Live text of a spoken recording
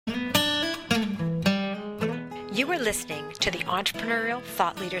You are listening to the Entrepreneurial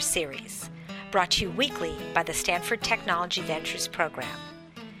Thought Leader Series, brought to you weekly by the Stanford Technology Ventures Program.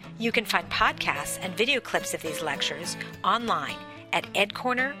 You can find podcasts and video clips of these lectures online at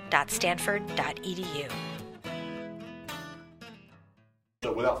edcorner.stanford.edu.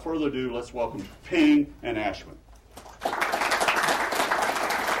 So without further ado, let's welcome Ping and Ashwin.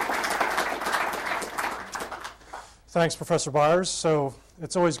 Thanks, Professor Byers. So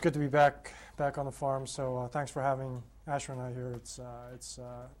it's always good to be back on the farm. So thanks for having Ashwin and I here. It's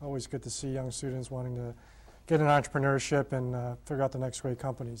always good to see young students wanting to get in entrepreneurship and figure out the next great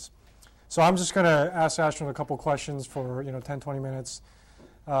companies. So I'm just going to ask Ashwin a couple questions for 10, 20 minutes.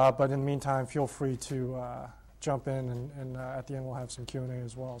 But in the meantime, feel free to jump in, and at the end we'll have some Q&A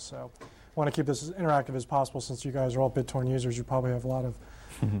as well. So I want to keep this as interactive as possible. Since you guys are all BitTorrent users, you probably have a lot of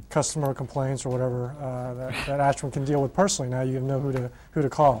customer complaints or whatever that Ashwin can deal with personally. Now you know who to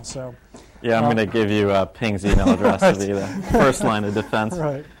call. So yeah, I'm going to give you Ping's email address to be the first line of defense.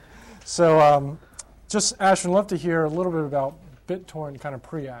 Right. So just Ashwin, love to hear a little bit about BitTorrent, kind of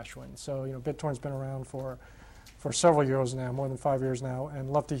pre-Ashwin. So BitTorrent's been around for several years now, more than 5 years now,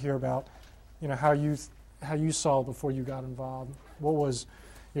 and love to hear about how you saw it before you got involved. What was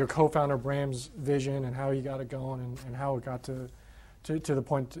your co-founder Bram's vision, and how he got it going, and how it got to the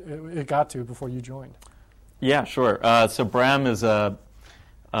point it got to before you joined? Yeah, sure. So Bram is an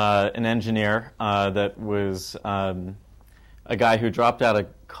engineer that was a guy who dropped out of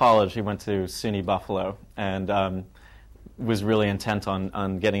college. He went to SUNY Buffalo and was really intent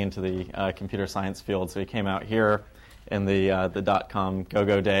on getting into the computer science field. So he came out here in the dot-com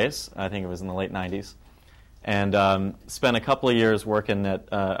go-go days. I think it was in the late 90s. And spent a couple of years working at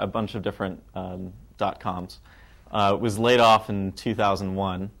a bunch of different dot-coms. Was laid off in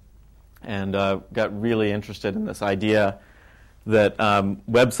 2001 and got really interested in this idea that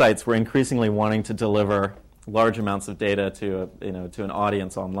websites were increasingly wanting to deliver large amounts of data to an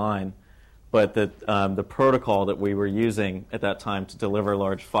audience online, but that the protocol that we were using at that time to deliver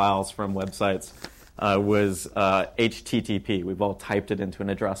large files from websites was HTTP. We've all typed it into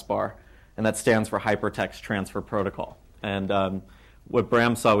an address bar, and that stands for Hypertext Transfer Protocol. And what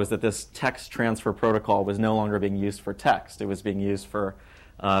Bram saw was that this text transfer protocol was no longer being used for text. It was being used for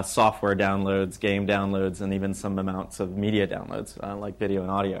software downloads, game downloads, and even some amounts of media downloads, like video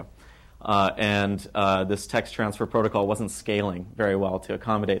and audio. And this text transfer protocol wasn't scaling very well to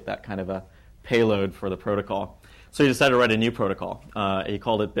accommodate that kind of a payload for the protocol. So he decided to write a new protocol. He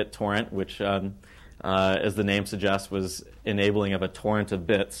called it BitTorrent, which, as the name suggests, was enabling of a torrent of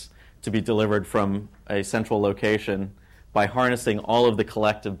bits to be delivered from a central location by harnessing all of the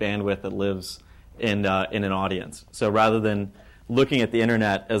collective bandwidth that lives in an audience. So rather than looking at the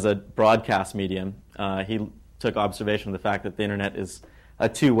internet as a broadcast medium, he took observation of the fact that the internet is a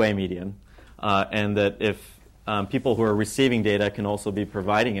two-way medium, and that if people who are receiving data can also be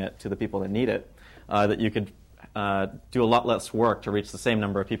providing it to the people that need it, that you could do a lot less work to reach the same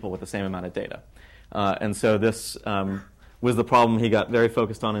number of people with the same amount of data. And so this was the problem he got very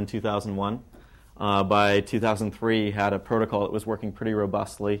focused on in 2001. By 2003, he had a protocol that was working pretty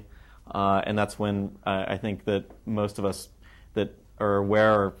robustly, and that's when I think that most of us that are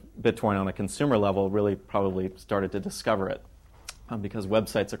aware of BitTorrent on a consumer level really probably started to discover it, because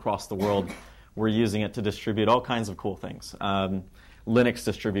websites across the world were using it to distribute all kinds of cool things. Linux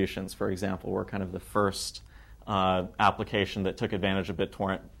distributions, for example, were kind of the first application that took advantage of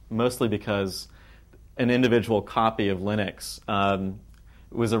BitTorrent, mostly because an individual copy of Linux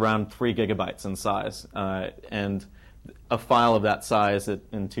was around 3 gigabytes in size, and a file of that size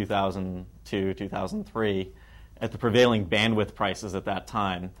in 2002, 2003, at the prevailing bandwidth prices at that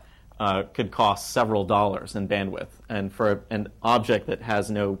time, could cost several dollars in bandwidth. And for an object that has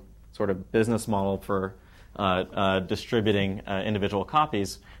no sort of business model for distributing individual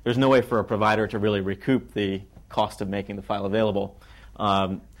copies, there's no way for a provider to really recoup the cost of making the file available.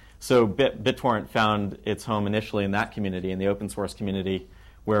 So BitTorrent found its home initially in that community, in the open source community,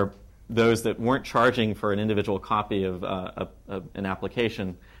 where those that weren't charging for an individual copy of an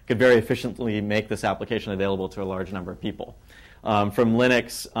application could very efficiently make this application available to a large number of people. From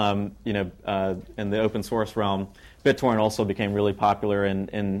Linux, in the open source realm, BitTorrent also became really popular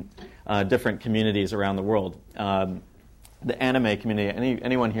in different communities around the world. The anime community,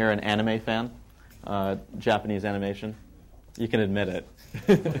 anyone here an anime fan? Japanese animation? You can admit it.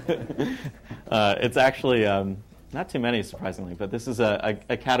 It's actually not too many, surprisingly, but this is a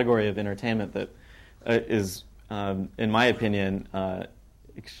category of entertainment that is, in my opinion,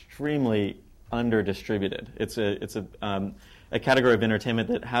 extremely under-distributed. It's a category of entertainment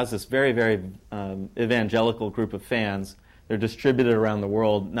that has this very, very evangelical group of fans. They're distributed around the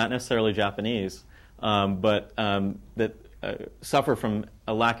world, not necessarily Japanese, but that suffer from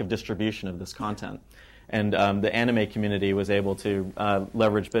a lack of distribution of this content. And the anime community was able to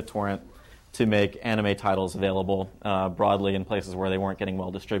leverage BitTorrent to make anime titles available broadly in places where they weren't getting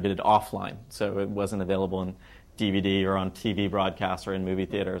well distributed offline. So it wasn't available in DVD or on TV broadcasts or in movie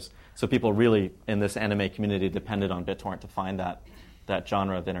theaters. So people really in this anime community depended on BitTorrent to find that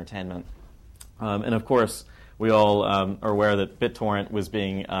genre of entertainment. And of course, we all are aware that BitTorrent was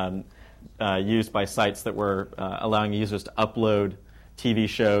being used by sites that were allowing users to upload TV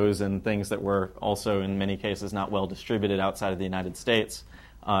shows and things that were also in many cases not well distributed outside of the United States.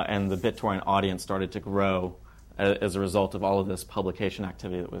 And the BitTorrent audience started to grow as a result of all of this publication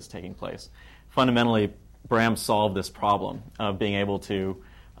activity that was taking place. Fundamentally, Bram solved this problem of being able to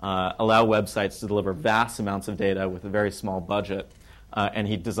allow websites to deliver vast amounts of data with a very small budget, and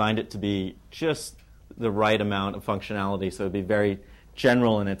he designed it to be just the right amount of functionality, so it would be very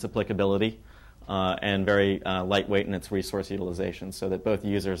general in its applicability and very lightweight in its resource utilization, so that both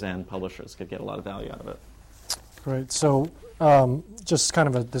users and publishers could get a lot of value out of it. Great. So just kind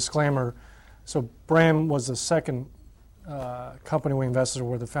of a disclaimer. So Bram was the second company we invested in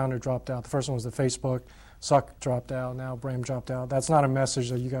where the founder dropped out. The first one was the Facebook. Suck dropped out. Now Bram dropped out. That's not a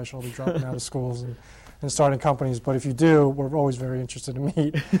message that you guys should all be dropping out of schools and starting companies. But if you do, we're always very interested to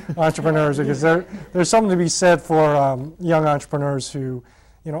meet entrepreneurs because there's something to be said for young entrepreneurs who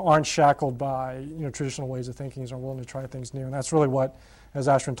aren't shackled by traditional ways of thinking and are willing to try things new. And that's really what, as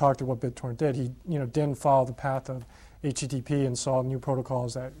Ashwin talked to, what BitTorrent did. He didn't follow the path of HTTP and saw new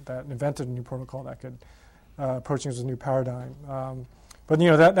protocols that invented a new protocol that could approach things with a new paradigm. But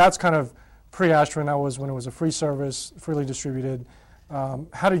that's kind of pre-Ashwin. That was when it was a free service, freely distributed.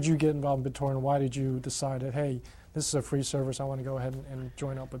 How did you get involved in BitTorrent? Why did you decide that, hey, this is a free service, I want to go ahead and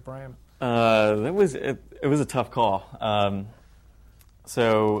join up with Bram? It was a tough call.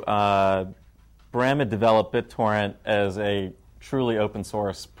 Bram had developed BitTorrent as a truly open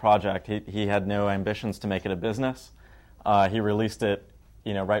source project. He had no ambitions to make it a business. He released it,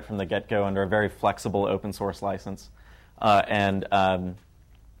 right from the get-go under a very flexible open source license, based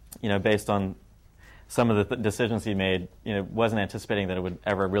on some of the decisions he made, wasn't anticipating that it would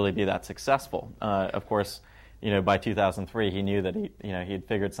ever really be that successful. Of course, by 2003, he knew that he had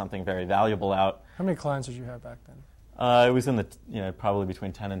figured something very valuable out. How many clients did you have back then? It was in the probably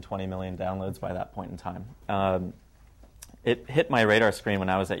between 10 and 20 million downloads by that point in time. It hit my radar screen when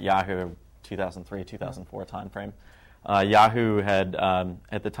I was at Yahoo, 2003, 2004 timeframe. Yahoo had,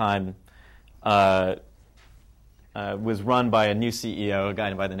 at the time, was run by a new CEO, a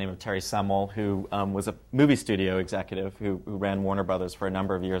guy by the name of Terry Semel, who was a movie studio executive who ran Warner Brothers for a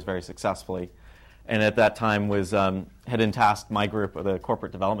number of years very successfully. And at that time had tasked my group, or the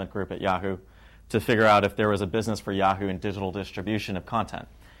corporate development group at Yahoo, to figure out if there was a business for Yahoo in digital distribution of content.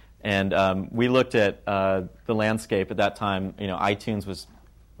 And we looked at the landscape at that time. iTunes was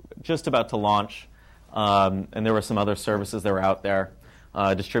just about to launch, and there were some other services that were out there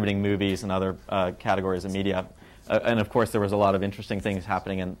distributing movies and other categories of media. And of course, there was a lot of interesting things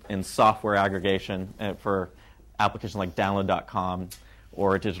happening in software aggregation for applications like Download.com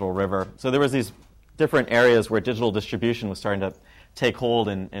or Digital River. So there was these different areas where digital distribution was starting to take hold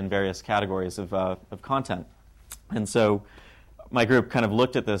in various categories of content. And so my group kind of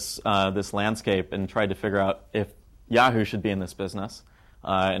looked at this landscape and tried to figure out if Yahoo should be in this business,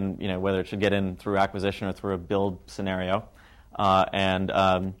 and whether it should get in through acquisition or through a build scenario.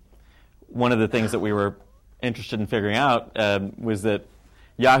 And one of the things that we were interested in figuring out was that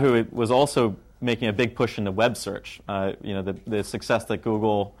Yahoo was also making a big push into web search. The success that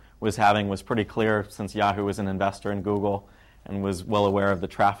Google was having was pretty clear since Yahoo was an investor in Google and was well aware of the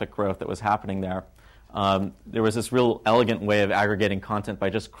traffic growth that was happening there. There was this real elegant way of aggregating content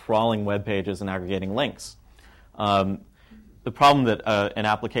by just crawling web pages and aggregating links. The problem that an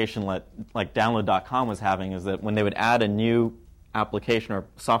application like Download.com was having is that when they would add a new application or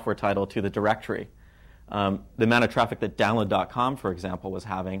software title to the directory, the amount of traffic that Download.com, for example, was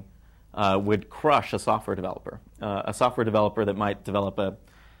having would crush a software developer. A software developer that might develop a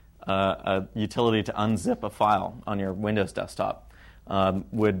utility to unzip a file on your Windows desktop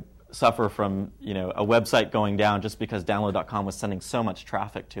would suffer from a website going down just because Download.com was sending so much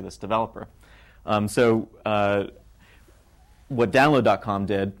traffic to this developer. So what Download.com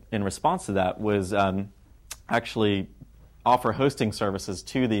did in response to that was actually offer hosting services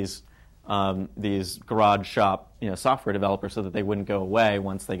to these garage shop software developers so that they wouldn't go away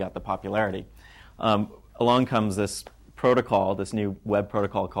once they got the popularity. Along comes this protocol, this new web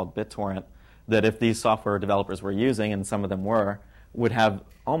protocol called BitTorrent, that if these software developers were using, and some of them were, would have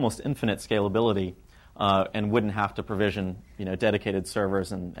almost infinite scalability and wouldn't have to provision dedicated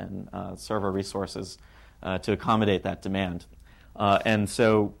servers and server resources to accommodate that demand. And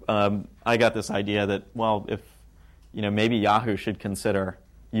so I got this idea that, well, if maybe Yahoo should consider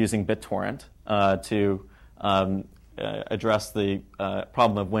using BitTorrent to address the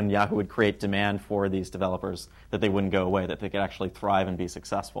problem of when Yahoo would create demand for these developers, that they wouldn't go away, that they could actually thrive and be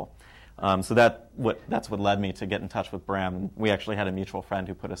successful. So that's what led me to get in touch with Bram. We actually had a mutual friend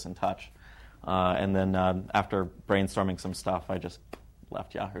who put us in touch. And then after brainstorming some stuff, I just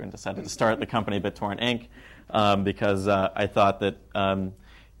left Yahoo and decided to start the company BitTorrent Inc. Because I thought that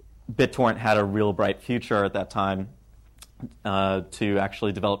BitTorrent had a real bright future at that time to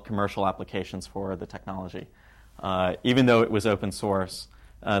actually develop commercial applications for the technology. Even though it was open source,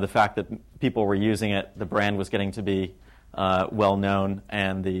 the fact that people were using it, the brand was getting to be well known,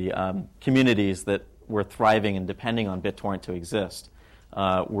 and the communities that were thriving and depending on BitTorrent to exist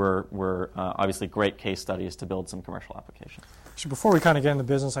were obviously great case studies to build some commercial applications. So before we kind of get into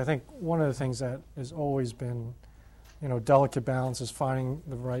business, I think one of the things that has always been, delicate balance is finding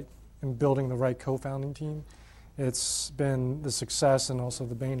the right and building the right co-founding team. It's been the success and also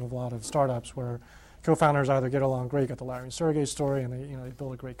the bane of a lot of startups where co-founders either get along great, got the Larry and Sergey story, and they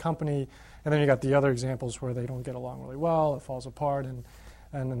build a great company, and then you got the other examples where they don't get along really well, it falls apart, and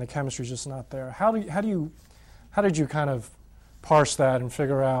then the chemistry's just not there. How did you kind of parse that and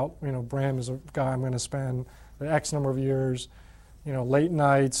figure out, Bram is a guy I'm going to spend the X number of years, late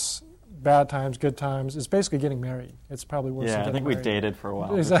nights, bad times, good times. It's basically getting married. It's probably worse than getting married. I think we dated for a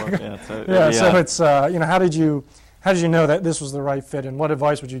while. Exactly. Before, so it's, how did you know that this was the right fit, and what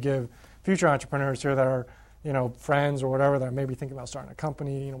advice would you give future entrepreneurs here that are, friends or whatever that are maybe thinking about starting a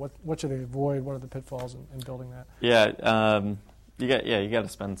company? What should they avoid? What are the pitfalls in building that? You got to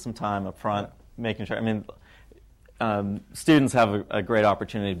spend some time up front making sure. I mean, students have a great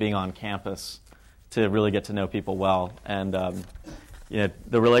opportunity being on campus to really get to know people well, and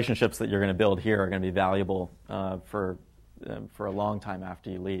the relationships that you're going to build here are going to be valuable for a long time after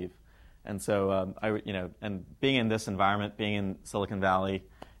you leave. And so and being in this environment, being in Silicon Valley,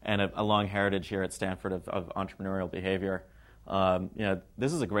 and a long heritage here at Stanford of entrepreneurial behavior,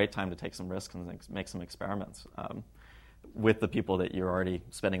 this is a great time to take some risks and make some experiments with the people that you're already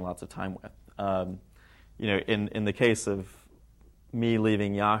spending lots of time with. In the case of me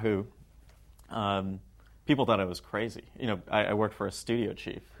leaving Yahoo, people thought I was crazy. I worked for a studio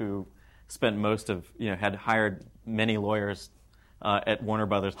chief who spent most of, had hired many lawyers at Warner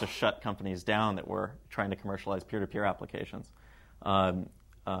Brothers to shut companies down that were trying to commercialize peer-to-peer applications.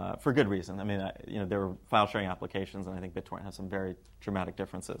 For good reason. I mean, there were file sharing applications, and I think BitTorrent has some very dramatic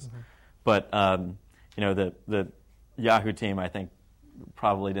differences. Mm-hmm. But the Yahoo team, I think,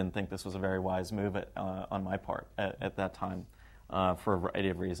 probably didn't think this was a very wise move on my part at that time, for a variety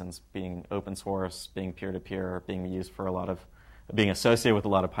of reasons: being open source, being peer-to-peer, being used for being associated with a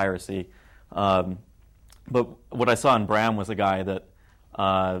lot of piracy. But what I saw in Bram was a guy that,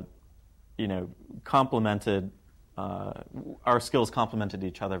 complemented. Our skills complemented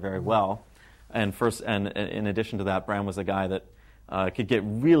each other very well, and in addition to that, Bram was a guy that could get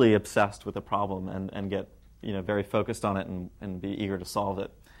really obsessed with a problem and get very focused on it and be eager to solve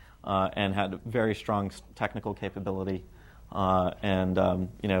it, and had very strong technical capability, and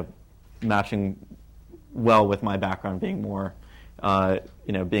matching well with my background, being more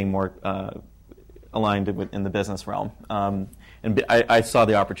aligned in the business realm, and I saw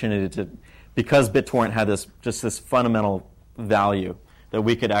the opportunity to. Because BitTorrent had this fundamental value that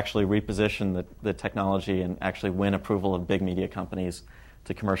we could actually reposition the technology and actually win approval of big media companies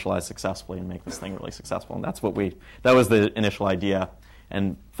to commercialize successfully and make this thing really successful. And that was the initial idea.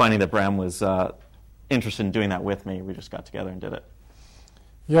 And finding that Bram was interested in doing that with me, we just got together and did it.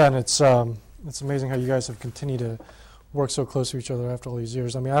 Yeah, and it's amazing how you guys have continued to work so close to each other after all these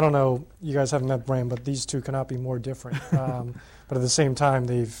years. I mean, I don't know, you guys haven't met Bram, but these two cannot be more different. But at the same time,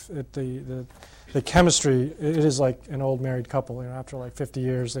 the chemistry, it is like an old married couple. After like 50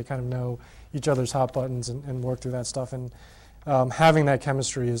 years, they kind of know each other's hot buttons and work through that stuff. And having that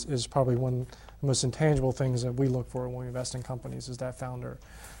chemistry is probably one of the most intangible things that we look for when we invest in companies, is that founder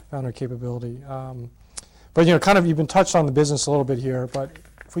capability. But kind of you've been touched on the business a little bit here, but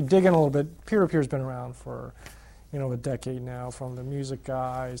if we dig in a little bit, peer-to-peer has been around for a decade now, from the music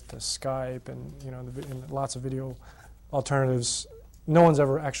guys to Skype and and lots of video alternatives. No one's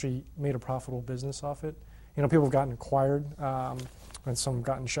ever actually made a profitable business off it. People have gotten acquired, and some have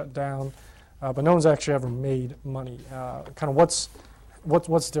gotten shut down, but no one's actually ever made money. Kind of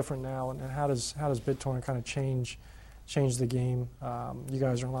what's different now, and how does BitTorrent kind of change the game? You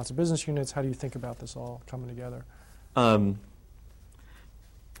guys are in lots of business units. How do you think about this all coming together? I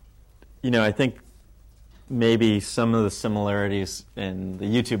think maybe some of the similarities in the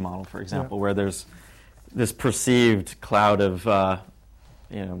YouTube model, for example, where there's this perceived cloud of,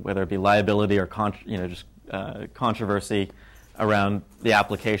 whether it be liability or controversy around the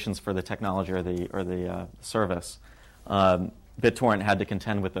applications for the technology or the service. BitTorrent had to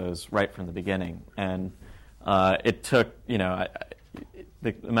contend with those right from the beginning, and it took,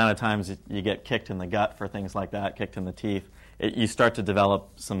 the amount of times you get kicked in the gut for things like that, kicked in the teeth, you start to develop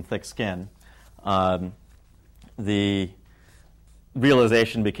some thick skin. The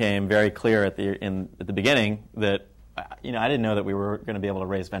realization became very clear at the beginning that I didn't know that we were going to be able to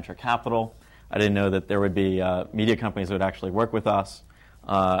raise venture capital. I didn't know that there would be media companies that would actually work with us.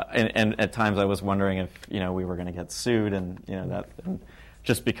 And at times I was wondering if we were going to get sued, and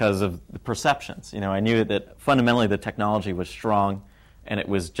just because of the perceptions. I knew that fundamentally the technology was strong, and it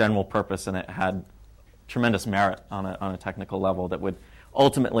was general purpose, and it had tremendous merit on a technical level that would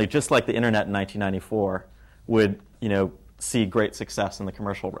ultimately, just like the internet in 1994, would see great success in the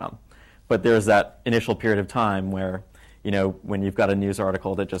commercial realm. But there's that initial period of time where when you've got a news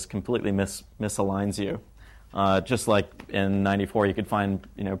article that just completely misaligns you. Just like in '94, you could find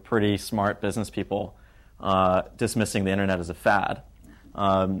pretty smart business people dismissing the internet as a fad.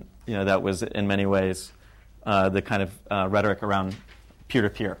 That was in many ways the kind of rhetoric around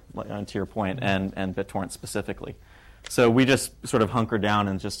peer-to-peer, to your point, and BitTorrent specifically. So we just sort of hunkered down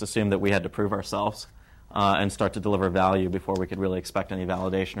and just assumed that we had to prove ourselves and start to deliver value before we could really expect any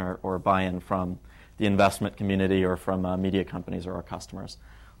validation or buy-in from the investment community or from media companies or our customers.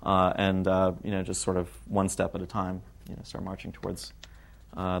 Just sort of one step at a time, start marching towards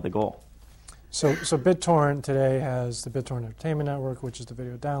the goal. So BitTorrent today has the BitTorrent Entertainment Network, which is the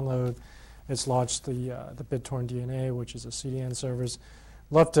video download. It's launched the BitTorrent DNA, which is a CDN service.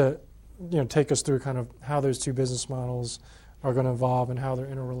 Love to take us through kind of how those two business models are going to evolve and how they're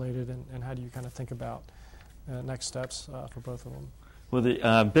interrelated, and how do you kind of think about next steps for both of them? Well, the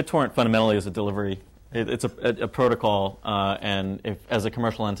BitTorrent fundamentally is a delivery. It's a protocol, and as a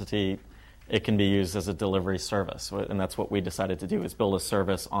commercial entity, it can be used as a delivery service. And that's what we decided to do, is build a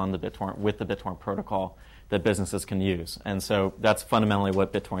service on the BitTorrent with the BitTorrent protocol that businesses can use. And so that's fundamentally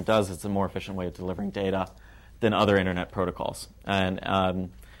what BitTorrent does. It's a more efficient way of delivering data than other internet protocols.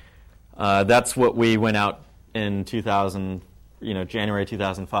 And that's what we went out in January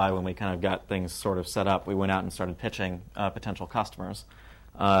 2005, when we kind of got things sort of set up. We went out and started pitching potential customers.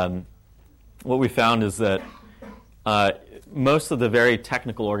 What we found is that most of the very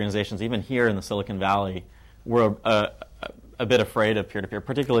technical organizations, even here in the Silicon Valley, were a bit afraid of peer-to-peer,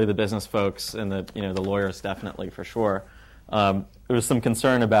 particularly the business folks and the lawyers, definitely, for sure. There was some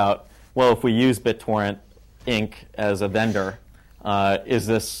concern about, well, if we use BitTorrent Inc. as a vendor, is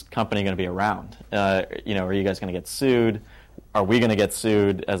this company going to be around? Are you guys going to get sued? Are we going to get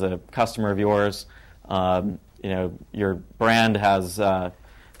sued as a customer of yours? Your brand has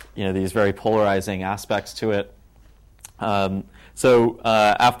these very polarizing aspects to it. So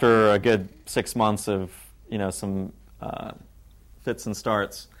after a good 6 months of some fits and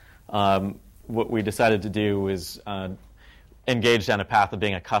starts, what we decided to do was engage down a path of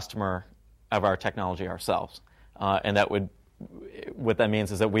being a customer of our technology ourselves, and what that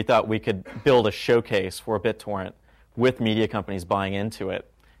means is that we thought we could build a showcase for BitTorrent with media companies buying into it,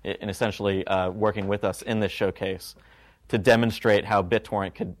 and essentially working with us in this showcase to demonstrate how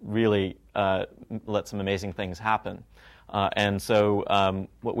BitTorrent could really let some amazing things happen. And so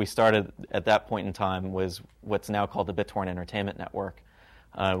what we started at that point in time was what's now called the BitTorrent Entertainment Network,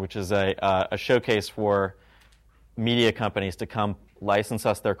 which is a showcase for media companies to come license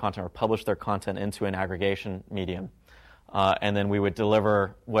us their content or publish their content into an aggregation medium. And then we would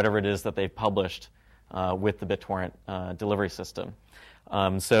deliver whatever it is that they've published with the BitTorrent delivery system.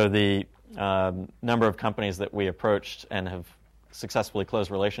 So the number of companies that we approached and have successfully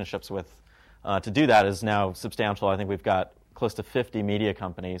closed relationships with to do that is now substantial. I think we've got close to 50 media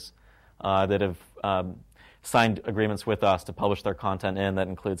companies that have signed agreements with us to publish their content in. That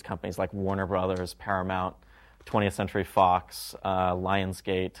includes companies like Warner Brothers, Paramount, 20th Century Fox,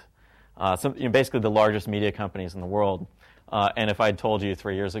 Lionsgate, basically the largest media companies in the world. And if I'd told you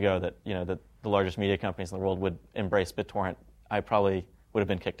 3 years ago that that the largest media companies in the world would embrace BitTorrent, I probably would have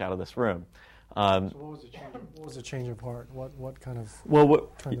been kicked out of this room. So what was the change of heart? What kind of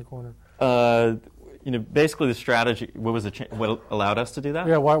turned the corner? Basically the strategy. What allowed us to do that?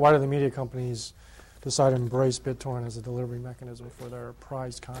 Yeah. Why did the media companies decide to embrace BitTorrent as a delivery mechanism for their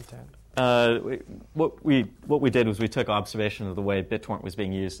prized content? What we did was we took observation of the way BitTorrent was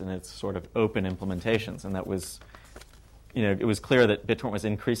being used in its sort of open implementations, and that was, it was clear that BitTorrent was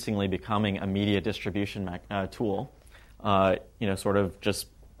increasingly becoming a media distribution tool. Sort of just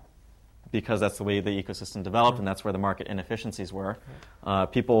because that's the way the ecosystem developed, and that's where the market inefficiencies were.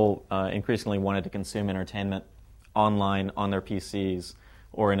 People increasingly wanted to consume entertainment online on their PCs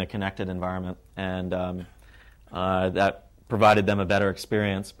or in a connected environment, and that provided them a better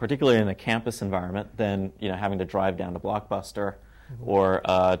experience, particularly in a campus environment, than having to drive down to Blockbuster or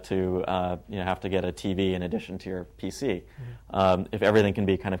to have to get a TV in addition to your PC. If everything can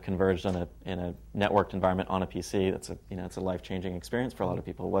be kind of converged in a networked environment on a PC, that's it's a life-changing experience for a lot of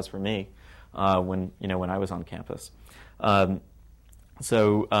people. It was for me when I was on campus.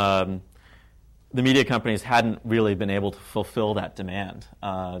 So the media companies hadn't really been able to fulfill that demand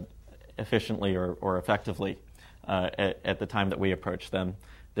efficiently or effectively at the time that we approached them.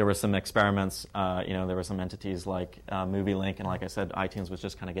 There were some experiments, there were some entities like MovieLink, and like I said, iTunes was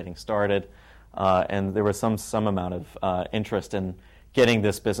just kind of getting started. And there was some amount of interest in getting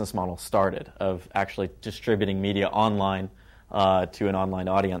this business model started of actually distributing media online to an online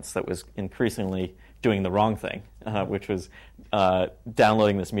audience that was increasingly doing the wrong thing, which was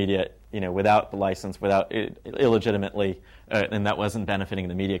downloading this media without the license, without illegitimately, and that wasn't benefiting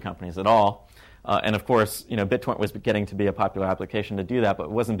the media companies at all. And of course, BitTorrent was getting to be a popular application to do that, but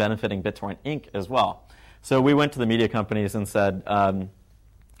it wasn't benefiting BitTorrent Inc. as well. So we went to the media companies and said,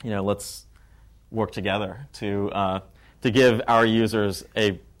 let's work together to give our users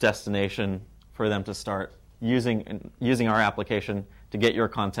a destination for them to start using our application to get your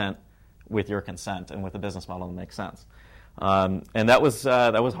content with your consent and with a business model that makes sense. And that was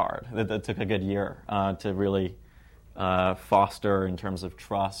hard. That took a good year to really foster in terms of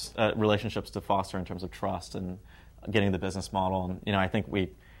trust, relationships to foster in terms of trust and getting the business model. And I think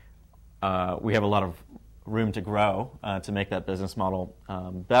we have a lot of room to grow to make that business model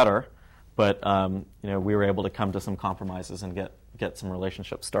better. But we were able to come to some compromises and get some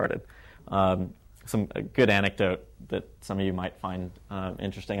relationships started. A good anecdote that some of you might find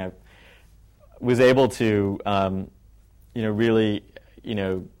interesting. I was able to really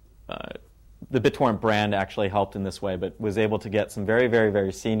the BitTorrent brand actually helped in this way, but was able to get some very, very,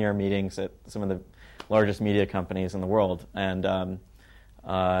 very senior meetings at some of the largest media companies in the world. And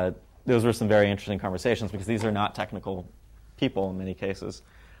those were some very interesting conversations because these are not technical people in many cases.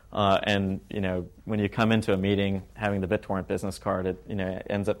 And when you come into a meeting having the BitTorrent business card, it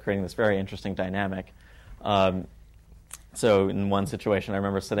ends up creating this very interesting dynamic. So in one situation, I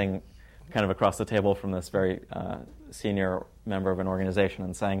remember sitting kind of across the table from this very senior member of an organization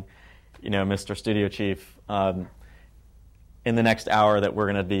and saying, Mr. Studio Chief, in the next hour that we're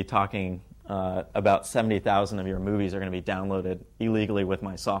going to be talking about 70,000 of your movies are going to be downloaded illegally with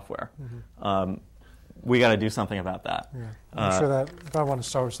my software. We got to do something about that. Yeah. I'm sure that if I want to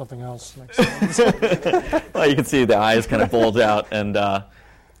start with something else next time. Well, you can see the eyes kind of bulge out, and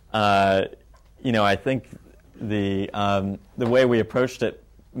I think the way we approached it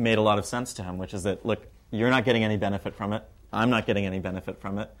made a lot of sense to him, which is that, look, you're not getting any benefit from it. I'm not getting any benefit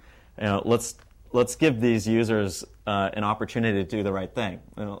from it. Let's give these users an opportunity to do the right thing.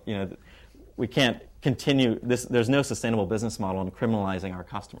 We can't continue this. There's no sustainable business model in criminalizing our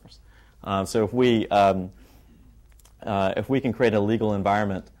customers. So if we can create a legal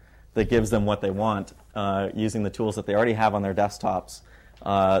environment that gives them what they want using the tools that they already have on their desktops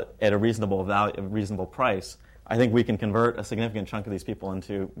at a reasonable value, a reasonable price, I think we can convert a significant chunk of these people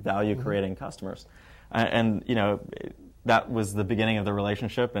into value-creating customers. And that was the beginning of the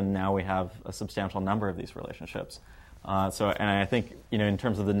relationship, and now we have a substantial number of these relationships. And I think in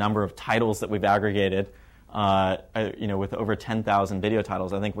terms of the number of titles that we've aggregated, with over 10,000 video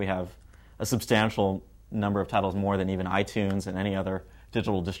titles, I think we have a substantial number of titles more than even iTunes and any other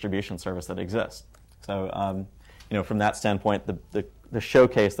digital distribution service that exists. So, from that standpoint, the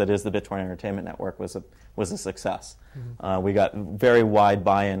showcase that is the BitTorrent Entertainment Network was a success. We got very wide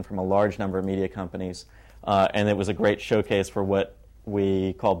buy-in from a large number of media companies, and it was a great showcase for what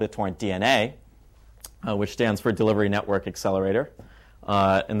we call BitTorrent DNA, which stands for Delivery Network Accelerator,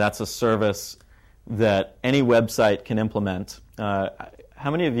 and that's a service that any website can implement. How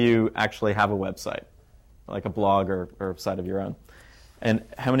many of you actually have a website, like a blog or site of your own? And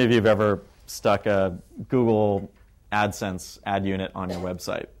how many of you have ever stuck a Google AdSense ad unit on your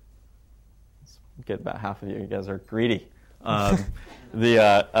website? Let's get about half of you. You guys are greedy. We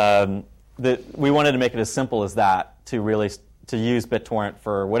wanted to make it as simple as that to use BitTorrent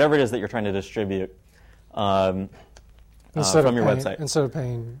for whatever it is that you're trying to distribute from your website. Instead of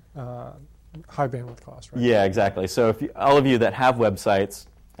paying high bandwidth costs, right? Yeah, exactly. So all of you that have websites,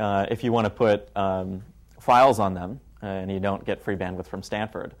 if you want to put files on them and you don't get free bandwidth from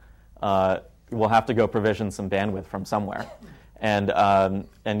Stanford, we'll have to go provision some bandwidth from somewhere.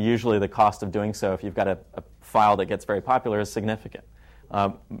 And usually the cost of doing so, if you've got a file that gets very popular, is significant.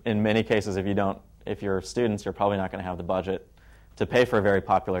 In many cases, if you're students, you're probably not going to have the budget to pay for a very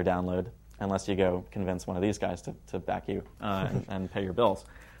popular download unless you go convince one of these guys to back you and pay your bills.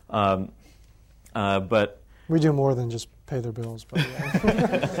 But we do more than just pay their bills, but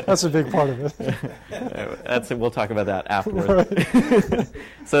yeah. That's a big part of it. We'll talk about that afterwards.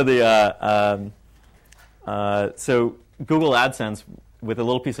 Right. So Google AdSense, with a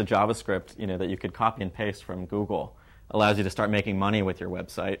little piece of JavaScript, that you could copy and paste from Google, allows you to start making money with your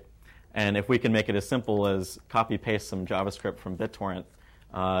website. And if we can make it as simple as copy paste some JavaScript from BitTorrent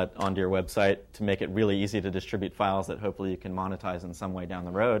onto your website to make it really easy to distribute files that hopefully you can monetize in some way down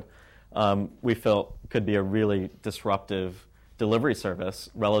the road, we felt could be a really disruptive delivery service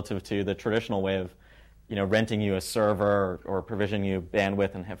relative to the traditional way of renting you a server or provisioning you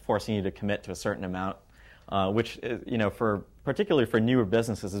bandwidth and forcing you to commit to a certain amount, which particularly for newer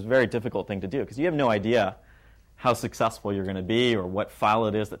businesses is a very difficult thing to do because you have no idea how successful you're going to be or what file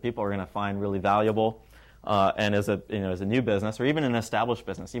it is that people are going to find really valuable. And as a new business or even an established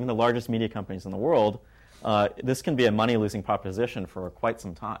business, even the largest media companies in the world, this can be a money-losing proposition for quite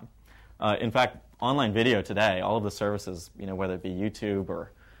some time. In fact, online video today, all of the services, whether it be YouTube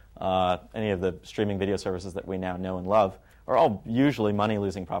or any of the streaming video services that we now know and love, are all usually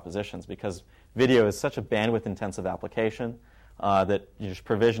money-losing propositions because video is such a bandwidth-intensive application that you're just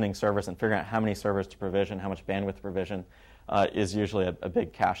provisioning servers and figuring out how many servers to provision, how much bandwidth to provision is usually a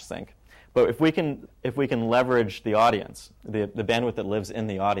big cash sink. But if we can leverage the audience, the bandwidth that lives in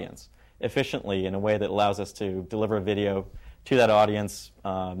the audience, efficiently in a way that allows us to deliver a video to that audience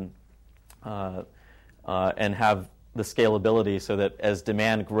and have the scalability so that as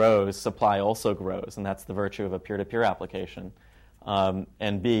demand grows, supply also grows, and that's the virtue of a peer-to-peer application,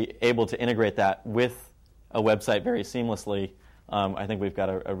 and be able to integrate that with a website very seamlessly, I think we've got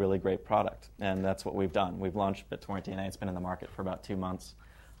a really great product, and that's what we've done. We've launched BitTorrent DNA. It's been in the market for about 2 months,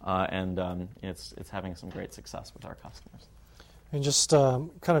 and it's having some great success with our customers. And just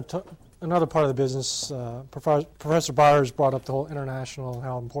another part of the business, Professor Byers brought up the whole international,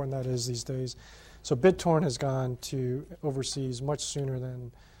 how important that is these days. So BitTorrent has gone to overseas much sooner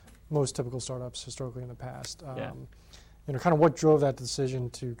than most typical startups historically in the past. Kind of what drove that decision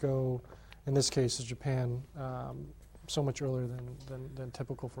to go, in this case, to Japan so much earlier than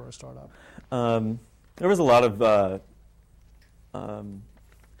typical for a startup? There was a lot of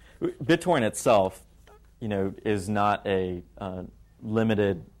BitTorrent itself, is not a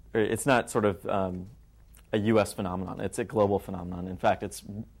limited. It's not sort of a U.S. phenomenon. It's a global phenomenon. In fact, it's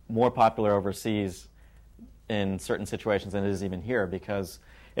more popular overseas in certain situations than it is even here. Because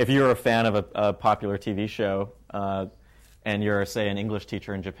if you're a fan of a popular TV show and you're, say, an English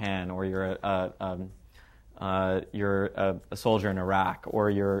teacher in Japan, or you're a soldier in Iraq, or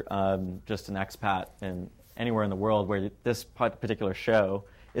you're just an expat anywhere in the world where this particular show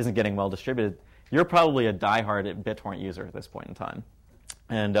isn't getting well distributed, you're probably a diehard BitTorrent user at this point in time.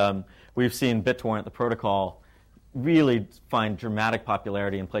 And we've seen BitTorrent, the protocol, really find dramatic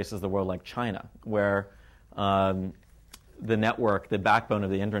popularity in places of the world like China, where the network, the backbone of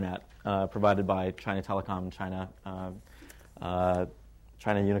the internet, provided by China Telecom, China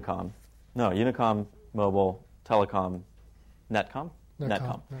Unicom, Mobile, Telecom, Netcom?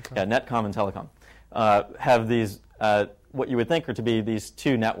 Netcom. Yeah, Netcom and Telecom have these, what you would think are to be these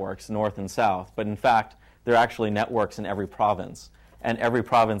two networks, north and south, but in fact, they're actually networks in every province. And every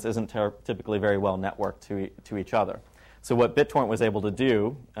province isn't typically very well networked to each other. So what BitTorrent was able to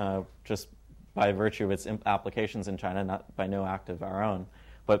do, just by virtue of its applications in China, not by no act of our own,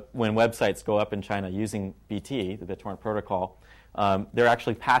 but when websites go up in China using BT, the BitTorrent protocol, they're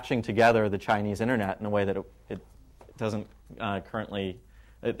actually patching together the Chinese internet in a way that it doesn't currently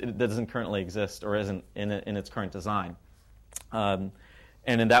exist or isn't in its current design.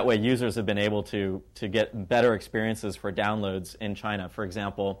 And in that way, users have been able to get better experiences for downloads in China. For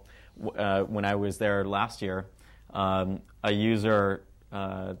example, when I was there last year, a user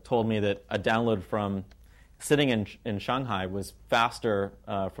told me that a download from sitting in Shanghai was faster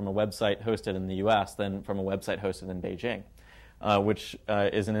from a website hosted in the US than from a website hosted in Beijing, which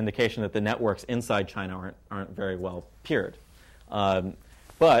is an indication that the networks inside China aren't very well peered.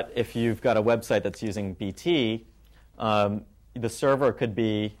 But if you've got a website that's using BT, the server could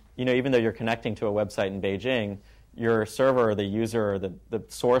be, even though you're connecting to a website in Beijing, your server or the user or the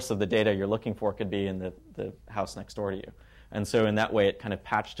source of the data you're looking for could be in the house next door to you. And so in that way, it kind of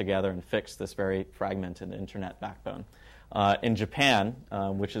patched together and fixed this very fragmented internet backbone. In Japan,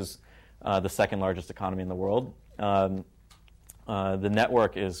 which is the second largest economy in the world, the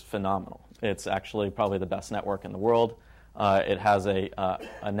network is phenomenal. It's actually probably the best network in the world. It has a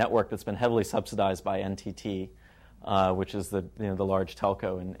network that's been heavily subsidized by NTT, which is the large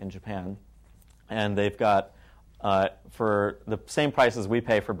telco in Japan, and they've got for the same prices we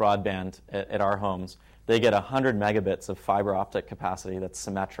pay for broadband at our homes, they get 100 megabits of fiber optic capacity that's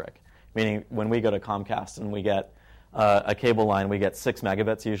symmetric, meaning when we go to Comcast and we get a cable line, we get 6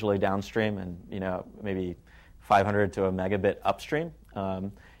 megabits usually downstream, and maybe 500 to a megabit upstream.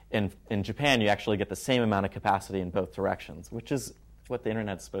 In Japan, you actually get the same amount of capacity in both directions, which is what the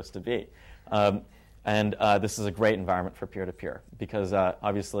internet's supposed to be. And this is a great environment for peer-to-peer because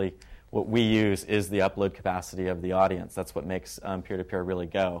obviously what we use is the upload capacity of the audience. That's what makes peer-to-peer really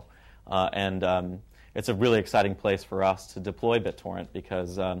go. And it's a really exciting place for us to deploy BitTorrent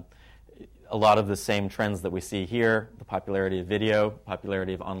because a lot of the same trends that we see here, the popularity of video,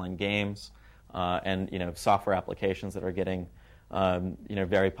 popularity of online games, and software applications that are getting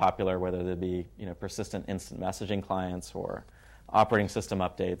very popular, whether they be persistent instant messaging clients or operating system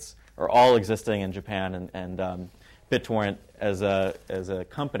updates, are all existing in Japan, and BitTorrent as a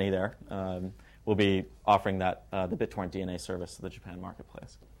company there will be offering that the BitTorrent DNA service to the Japan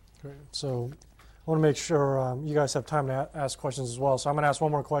marketplace. Great. So I want to make sure you guys have time to ask questions as well. So I'm going to ask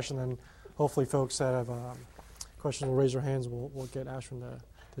one more question, and hopefully folks that have questions will raise their hands. We'll get Ashwin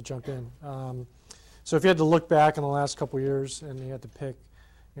to jump in. So if you had to look back in the last couple of years and you had to pick,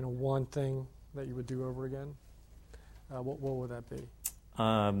 one thing that you would do over again, what would that be?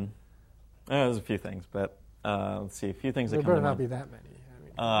 There's a few things, but let's see. A few things there that come to better not mind. be that many.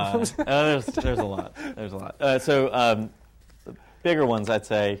 There's a lot. There's a lot. So the bigger ones, I'd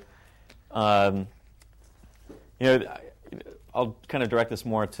say, I'll kind of direct this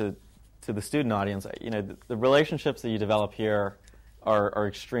more to the student audience. The relationships that you develop here are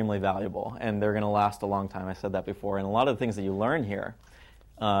extremely valuable, and they're going to last a long time. I said that before. And a lot of the things that you learn here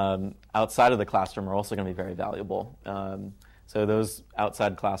outside of the classroom are also going to be very valuable. So those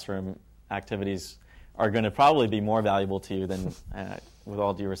outside classroom activities are going to probably be more valuable to you than, with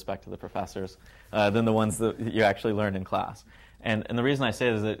all due respect to the professors, than the ones that you actually learn in class. And the reason I say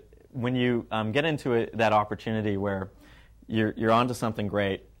it is that when you get into that opportunity where you're onto something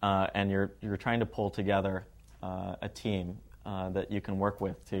great and you're trying to pull together a team that you can work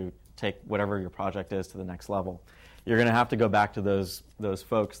with to take whatever your project is to the next level, you're going to have to go back to those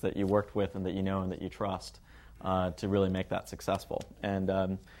folks that you worked with and that you know and that you trust to really make that successful.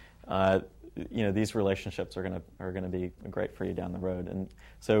 And these relationships are going to be great for you down the road. And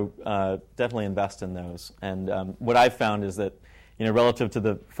so definitely invest in those. And what I've found is that relative to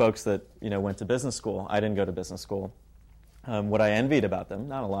the folks that went to business school, I didn't go to business school. What I envied about them,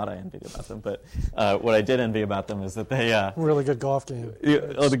 not a lot I envied about them, but what I did envy about them is that they... really good golf game.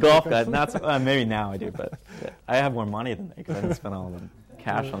 The golf guy, maybe now I do, but I have more money than they because I didn't spend all the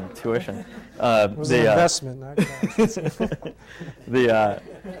cash on tuition. It was an investment, not cash. The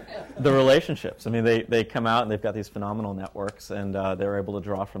relationships, I mean, they come out and they've got these phenomenal networks, and they're able to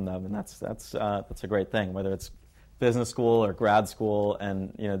draw from them, and that's a great thing, whether it's business school or grad school,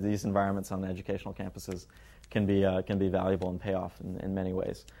 and these environments on the educational campuses can be valuable and pay off in many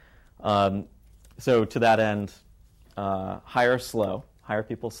ways. So to that end, hire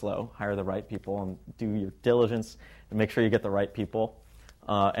people slow, hire the right people, and do your diligence and make sure you get the right people,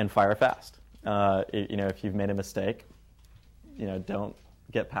 and fire fast. If you've made a mistake, don't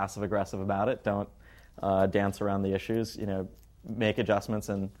get passive aggressive about it. Don't dance around the issues. Make adjustments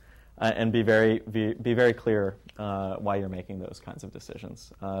and be very clear why you're making those kinds of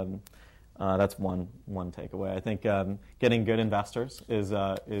decisions. That's one takeaway. I think getting good investors is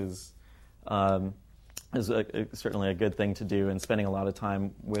certainly a good thing to do, and spending a lot of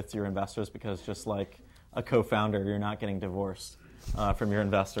time with your investors, because just like a co-founder, you're not getting divorced from your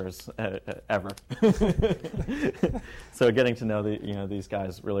investors ever. So getting to know these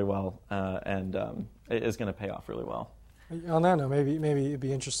guys really well is going to pay off really well. On that note, maybe it'd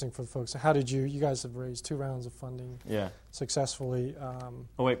be interesting for the folks. How did you guys have raised 2 rounds of funding successfully?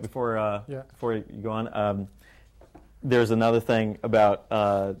 Before you go on, there's another thing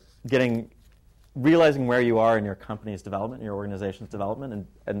about realizing where you are in your company's development, your organization's development,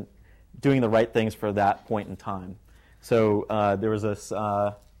 and doing the right things for that point in time. So there was this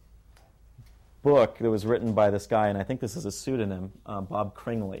book that was written by this guy, and I think this is a pseudonym, Bob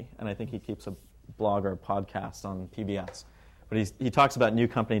Kringley, and I think he keeps a blog or a podcast on PBS. But he talks about new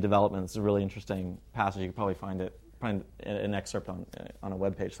company development. It's a really interesting passage. You could probably find an excerpt on a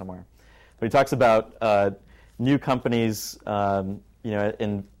webpage somewhere. But he talks about new companies,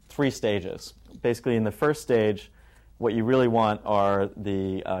 in 3 stages. Basically, in the first stage, what you really want are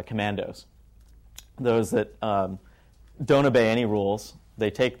the commandos, those that don't obey any rules. They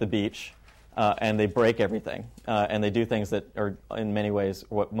take the beach, and they break everything, and they do things that are in many ways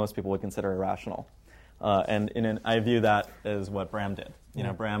what most people would consider irrational. And I view that as what Bram did.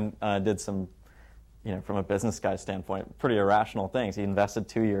 Bram did some, from a business guy's standpoint, pretty irrational things. He invested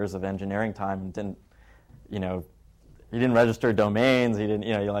 2 years of engineering time and didn't, he didn't register domains. He didn't,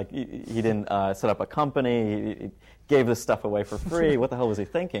 he didn't set up a company. He gave this stuff away for free. What the hell was he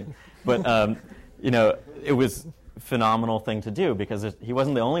thinking? But it was a phenomenal thing to do because he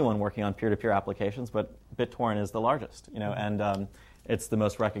wasn't the only one working on peer-to-peer applications, but BitTorrent is the largest, and it's the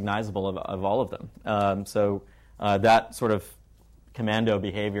most recognizable of all of them. So that sort of commando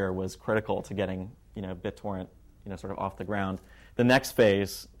behavior was critical to getting BitTorrent sort of off the ground. The next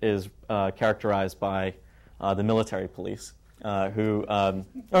phase is characterized by the military police, the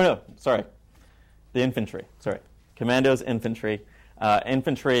infantry. Commandos, infantry.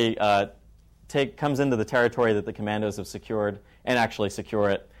 Infantry comes into the territory that the commandos have secured and actually secure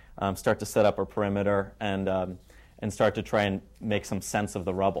it, start to set up a perimeter and start to try and make some sense of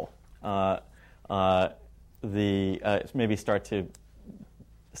the rubble. Maybe start to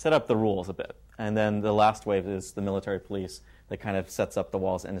set up the rules a bit. And then the last wave is the military police that kind of sets up the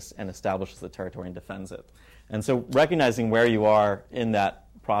walls and establishes the territory and defends it. And so recognizing where you are in that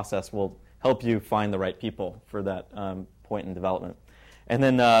process will help you find the right people for that point in development. And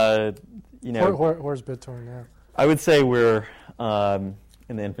then, where's BitTorrent now? I would say we're in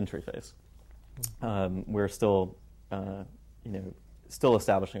the infantry phase. We're still, still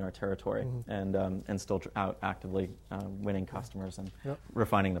establishing our territory and still out actively winning customers and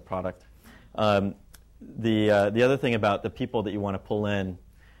refining the product. The other thing about the people that you want to pull in,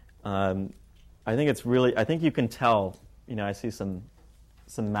 I think you can tell. I see some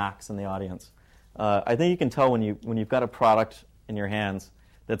Macs in the audience. I think you can tell when you've got a product in your hands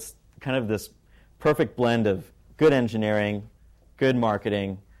that's kind of this perfect blend of good engineering, good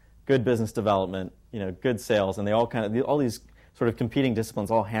marketing, good business development, good sales, and they all all these sort of competing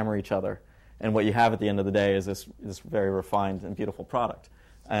disciplines all hammer each other. And what you have at the end of the day is this very refined and beautiful product.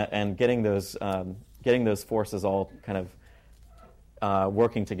 And getting those forces all kind of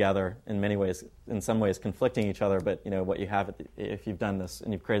working together in some ways conflicting each other, but what you have if you've done this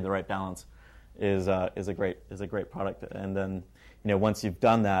and you've created the right balance is a great product. And then once you've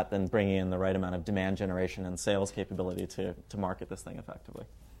done that, then bringing in the right amount of demand generation and sales capability to market this thing effectively.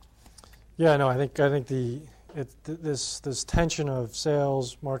 Yeah, no, I think this tension of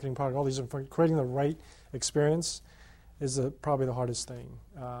sales, marketing, product, all these creating the right experience is probably the hardest thing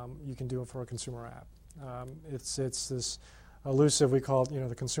you can do for a consumer app. It's this elusive, we call it,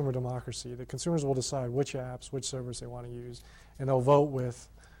 the consumer democracy. The consumers will decide which apps, which servers they want to use, and they'll vote with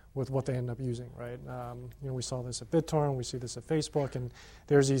what they end up using, right? We saw this at BitTorrent, we see this at Facebook, and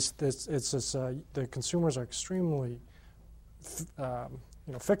there's the consumers are extremely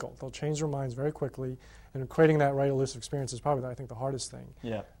fickle. They'll change their minds very quickly, and creating that right elusive experience is probably, I think, the hardest thing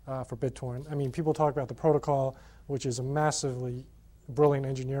for BitTorrent. I mean, people talk about the protocol, which is a massively brilliant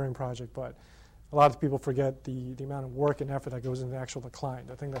engineering project, but a lot of people forget the amount of work and effort that goes into the client,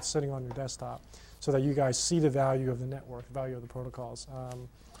 the thing that's sitting on your desktop, so that you guys see the value of the network, the value of the protocols.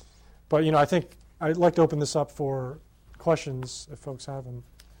 But I think I'd like to open this up for questions if folks have them.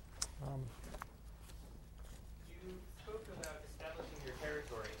 You spoke about establishing your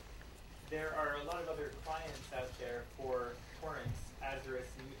territory. There are a lot of other clients out there for torrents, Azurus,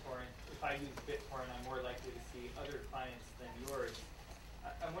 NewTorrent. If I use BitTorrent, I'm more likely to see other clients than yours.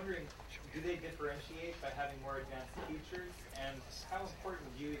 I'm wondering, do they differentiate by having more advanced features? And how important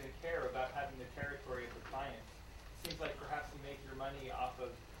do you even care about having the territory of the client? It seems like perhaps you make your money off of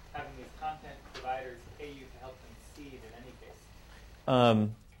having these content providers pay you to help them seed in any case.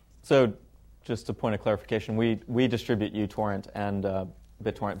 So just a point of clarification, we distribute uTorrent and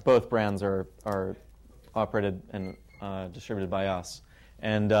BitTorrent. Both brands are operated and distributed by us.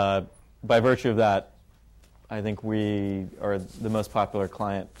 And by virtue of that, I think we are the most popular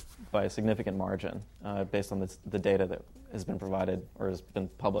client by a significant margin based on the data that has been provided or has been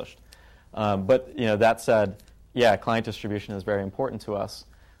published. But that said, client distribution is very important to us.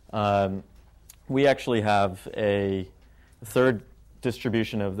 We actually have a third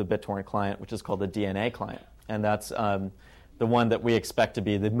distribution of the BitTorrent client, which is called the DNA client. And that's the one that we expect to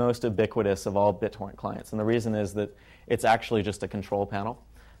be the most ubiquitous of all BitTorrent clients. And the reason is that it's actually just a control panel.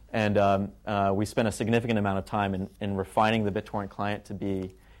 And we spent a significant amount of time in refining the BitTorrent client to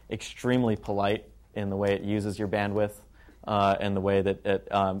be extremely polite in the way it uses your bandwidth and the way that it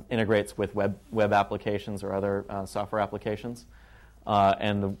integrates with web applications or other software applications.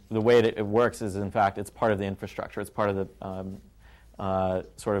 And the way that it works is, in fact, it's part of the infrastructure. It's part of the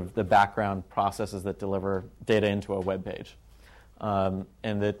sort of the background processes that deliver data into a web page. And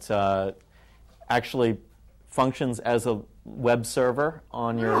that actually functions as a web server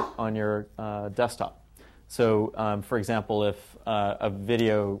on your desktop. So, for example, if a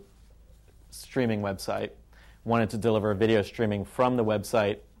video streaming website wanted to deliver video streaming from the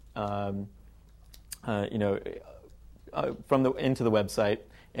website, into the website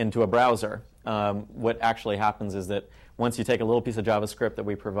into a browser, what actually happens is that once you take a little piece of JavaScript that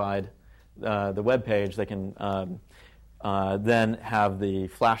we provide the web page, they can then have the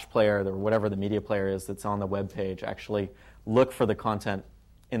Flash player or whatever the media player is that's on the web page actually look for the content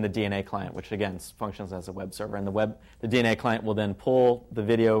in the DNA client, which again functions as a web server. And the DNA client will then pull the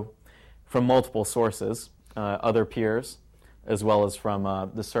video from multiple sources, other peers, as well as from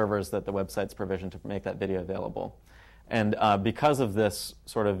the servers that the website's provisioned to make that video available. And because of this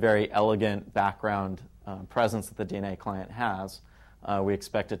sort of very elegant background presence that the DNA client has, we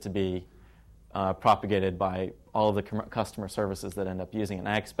expect it to be propagated by all of the customer services that end up using it. And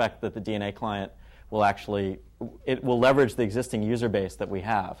I expect that the DNA client will leverage the existing user base that we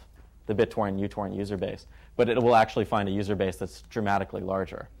have, the BitTorrent, uTorrent user base, but it will actually find a user base that's dramatically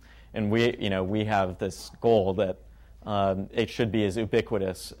larger. And we have this goal that it should be as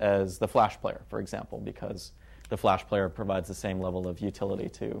ubiquitous as the Flash player, for example, because the Flash player provides the same level of utility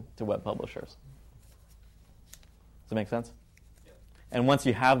to web publishers. Does that make sense? Yeah. And once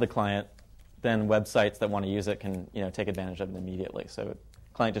you have the client, then websites that want to use it can take advantage of it immediately. So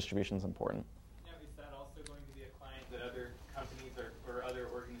client distribution is important. Now, is that also going to be a client that other companies or other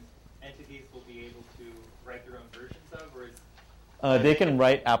entities will be able to write their own versions of, or is they can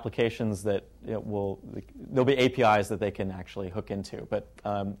write applications that there'll be APIs that they can actually hook into, but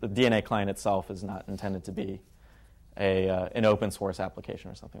the DNA client itself is not intended to be an open source application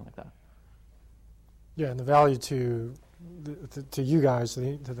or something like that. Yeah, and the value to you guys,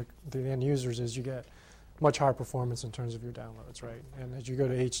 to the end users, is you get much higher performance in terms of your downloads, right? And as you go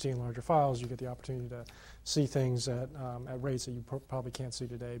to HD and larger files, you get the opportunity to see things at rates that you probably can't see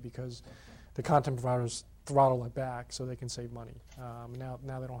today because the content providers throttle it back so they can save money.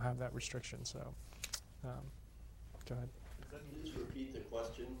 Now they don't have that restriction. So, go ahead. Does that mean just repeat the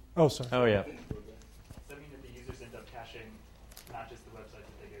question? Oh, sorry. Oh, yeah. Does that mean that the users end up caching not just the website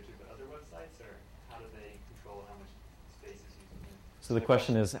that they go to, but other websites, or how do they control how much space is used? So the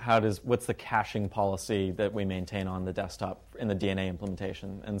question is, what's the caching policy that we maintain on the desktop in the DNA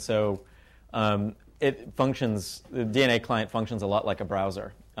implementation? And so it functions. The DNA client functions a lot like a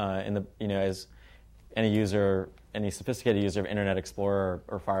browser. As any sophisticated user of Internet Explorer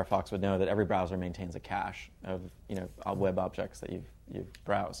or Firefox would know, that every browser maintains a cache of web objects that you've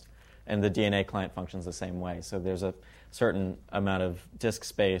browsed, and the DNA client functions the same way. So there's a certain amount of disk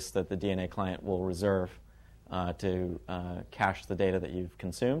space that the DNA client will reserve to cache the data that you've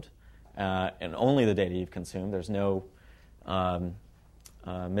consumed, and only the data you've consumed. There's no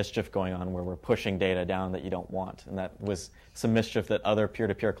mischief going on where we're pushing data down that you don't want. And that was some mischief that other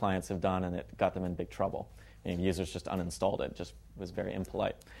peer-to-peer clients have done, and it got them in big trouble. Users just uninstalled it. Just was very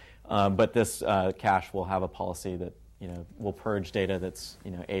impolite. But this cache will have a policy that will purge data that's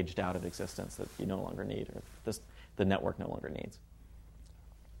aged out of existence that you no longer need, or the network no longer needs.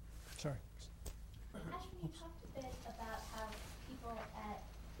 Sorry. Ashwin, you talked a bit about how people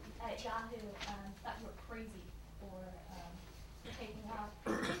at Yahoo thought you were crazy for taking off.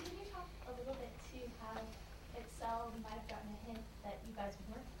 Can you talk a little bit to how Accel might have gotten a hint that you guys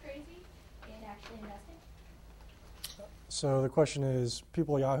weren't crazy in actually investing? So the question is,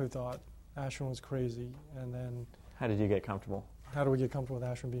 people at Yahoo thought Ashwin was crazy, and then How did you get comfortable? How do we get comfortable with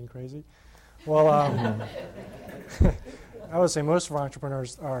Ashwin being crazy? Well, I would say most of our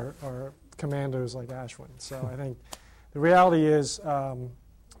entrepreneurs are commandos like Ashwin. So I think the reality is,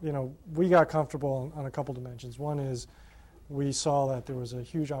 we got comfortable on a couple dimensions. One is we saw that there was a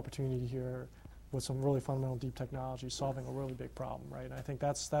huge opportunity here with some really fundamental deep technology solving a really big problem, right? And I think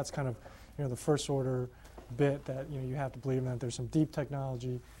that's kind of the first order bit that you have to believe in, that there's some deep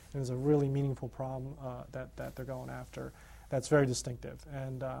technology and there's a really meaningful problem that they're going after that's very distinctive.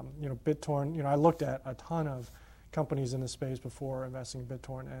 And BitTorrent, I looked at a ton of companies in this space before investing in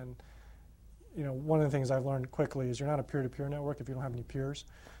BitTorrent, and one of the things I've learned quickly is you're not a peer-to-peer network if you don't have any peers.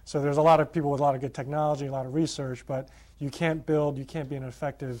 So there's a lot of people with a lot of good technology, a lot of research, but you can't be an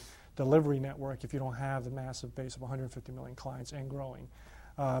effective delivery network if you don't have the massive base of 150 million clients and growing.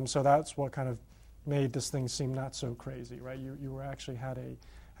 So that's what kind of made this thing seem not so crazy, right? You were actually had a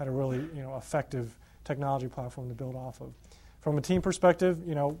really effective technology platform to build off of. From a team perspective,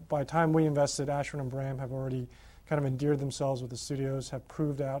 by the time we invested, Ashwin and Bram have already kind of endeared themselves with the studios, have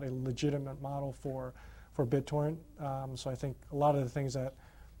proved out a legitimate model for BitTorrent. So I think a lot of the things that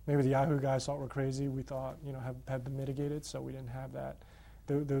maybe the Yahoo guys thought were crazy, we thought have been mitigated, so we didn't have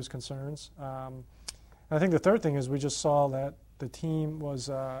those concerns. And I think the third thing is we just saw that the team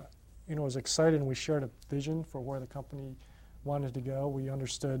was was excited, and we shared a vision for where the company wanted to go. We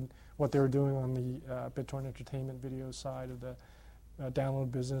understood what they were doing on the BitTorrent entertainment video side of the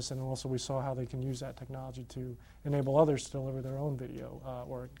download business, and also we saw how they can use that technology to enable others to deliver their own video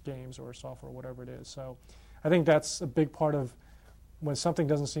or games or software, whatever it is. So I think that's a big part of when something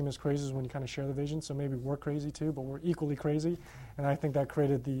doesn't seem as crazy as when you kind of share the vision. So maybe we're crazy too, but we're equally crazy, and I think that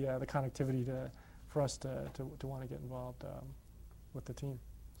created the connectivity for us to want to get involved with the team.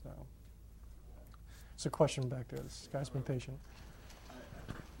 So it's a question back there. This guy's been patient.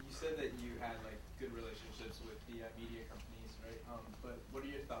 You said that you had like good relationships with the media companies, right? But what are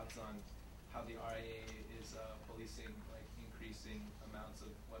your thoughts on how the RIA is policing like increasing amounts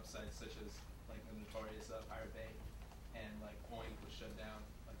of websites such as like the notorious Pirate Bay, and like Oink was shut down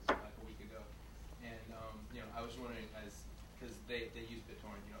like a week ago, and I was wondering because they use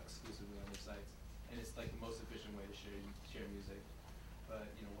BitTorrent exclusively on their sites, and it's like the most efficient way to share music. But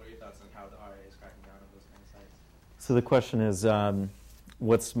what are your thoughts on how the RIA is cracking down on those kind of sites? So the question is,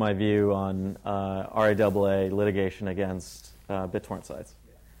 what's my view on RIAA litigation against BitTorrent sites?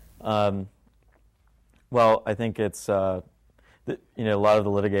 Well, I think it's a lot of the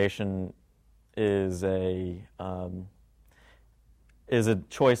litigation is a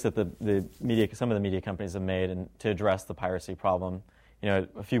choice that some of the media companies have made and to address the piracy problem.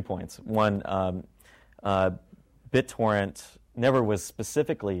 A few points. One, BitTorrent never was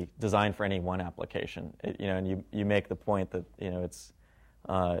specifically designed for any one application. And you make the point that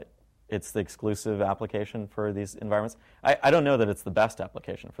it's the exclusive application for these environments. I don't know that it's the best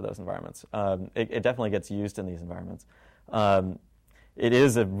application for those environments. It definitely gets used in these environments. It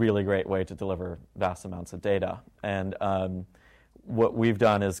is a really great way to deliver vast amounts of data. And what we've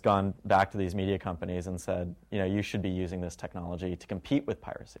done is gone back to these media companies and said, you should be using this technology to compete with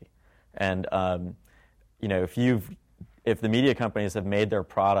piracy. And if the media companies have made their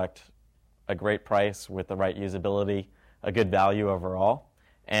product a great price with the right usability, a good value overall,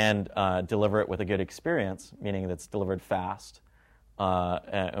 and deliver it with a good experience, meaning that it's delivered fast,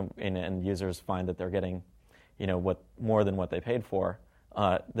 and users find that they're getting, more than what they paid for,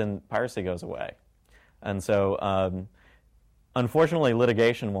 then piracy goes away. And so, unfortunately,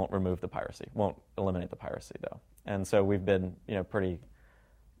 litigation won't remove the piracy, won't eliminate the piracy, though. And so we've been, pretty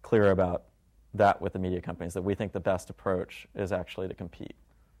clear about that with the media companies, that we think the best approach is actually to compete.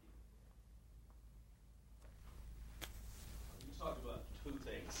 You talked about two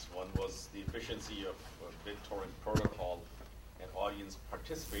things. One was the efficiency of BitTorrent protocol and audience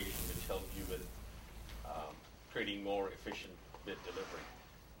participation, which help you with creating more efficient bit delivery.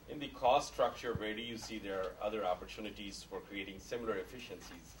 In the cost structure, where do you see there are other opportunities for creating similar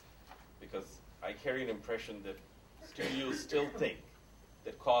efficiencies? Because I carry an impression that you still think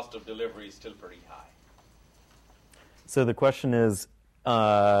that cost of delivery is still pretty high. So the question is,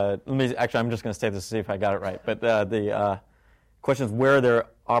 I'm just going to state this to see if I got it right. But the question is, where are there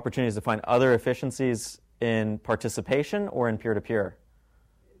opportunities to find other efficiencies in participation or in peer-to-peer?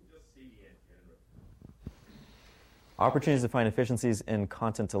 Just CDN generally. Opportunities to find efficiencies in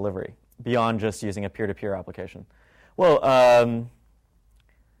content delivery beyond just using a peer-to-peer application. Well,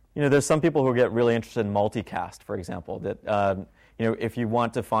 there's some people who get really interested in multicast, for example. That if you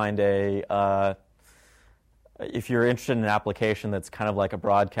want to find if you're interested in an application that's kind of like a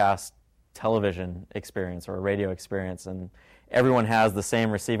broadcast television experience or a radio experience, and everyone has the same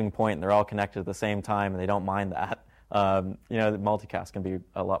receiving point and they're all connected at the same time and they don't mind that, multicast can be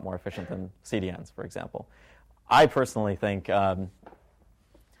a lot more efficient than CDNs, for example. I personally think peer-to-peer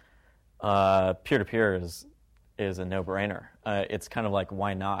is a no-brainer. It's kind of like,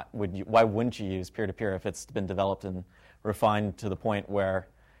 why not? Why wouldn't you use peer-to-peer if it's been developed and refined to the point where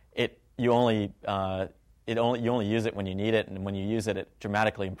you only use it when you need it, and when you use it, it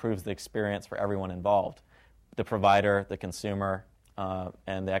dramatically improves the experience for everyone involved. The provider, the consumer,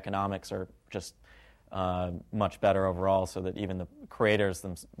 and the economics are just much better overall, so that even the creators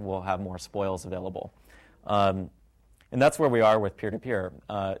will have more spoils available. And that's where we are with peer-to-peer.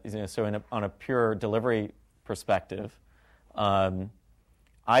 So on a pure delivery perspective, I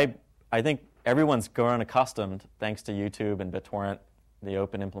think everyone's grown accustomed, thanks to YouTube and BitTorrent, the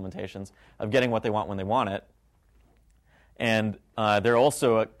open implementations, of getting what they want when they want it. And they're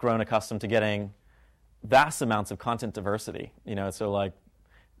also grown accustomed to getting vast amounts of content diversity. So like,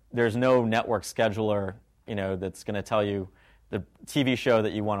 there's no network scheduler, that's going to tell you the TV show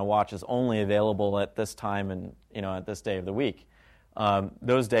that you want to watch is only available at this time and at this day of the week.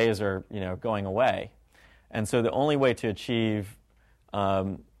 Those days are going away, and so the only way to achieve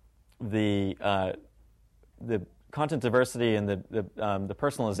the content diversity and the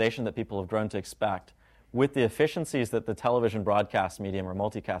personalization that people have grown to expect with the efficiencies that the television broadcast medium or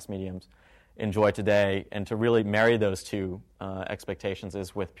multicast mediums enjoy today, and to really marry those two expectations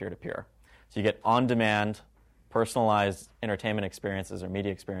is with peer-to-peer. So you get on-demand, personalized entertainment experiences or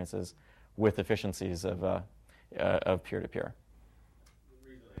media experiences with efficiencies of peer-to-pear. The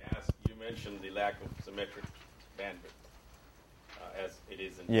reason I asked, you mentioned the lack of symmetric bandwidth as it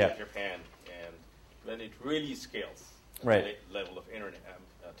is in Japan, and when it really scales at right. the level of internet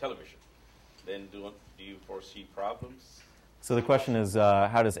television, then do you foresee problems? So the question is,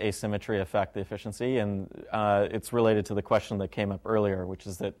 how does asymmetry affect the efficiency? And it's related to the question that came up earlier, which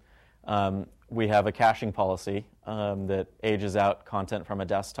is that we have a caching policy that ages out content from a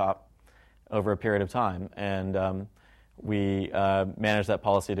desktop over a period of time. And we manage that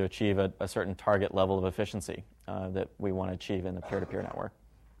policy to achieve a certain target level of efficiency that we want to achieve in the peer-to-peer network.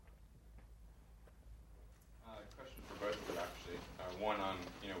 Question for both of you, actually. One on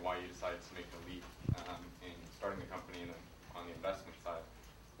why you decided to make the leap in starting the company, and then on the investment side.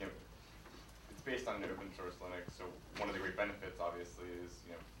 It's based on an open source Linux, so one of the great benefits, obviously, is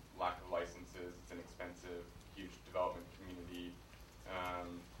lack of licenses. It's inexpensive, huge development community.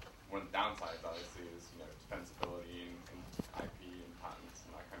 One of the downsides, obviously, is defensibility and IP and patents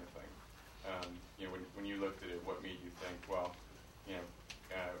and that kind of thing. When you looked at it, what made you think, well,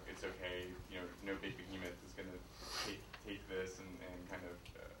 it's okay. No big behemoth is going to take this and kind of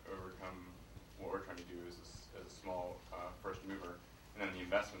overcome what we're trying to do as a small first mover. And then the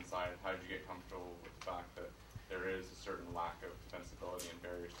investment side, how did you get comfortable with the fact that there is a certain lack of defensibility and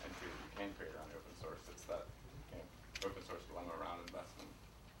barriers to entry that you can create around open source? It's that open source dilemma around investment.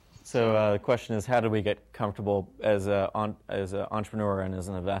 So the question is, how do we get comfortable as an entrepreneur and as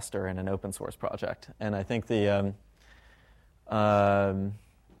an investor in an open source project? And I think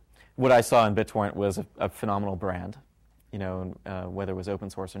what I saw in BitTorrent was a phenomenal brand. Whether it was open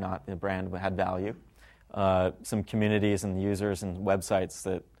source or not, the brand had value. Some communities and users and websites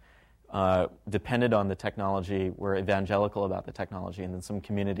that depended on the technology were evangelical about the technology, and then some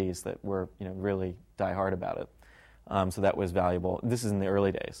communities that were really die hard about it. So that was valuable. This is in the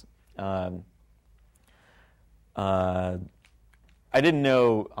early days. I didn't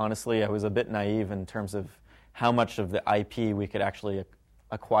know, honestly. I was a bit naive in terms of how much of the IP we could actually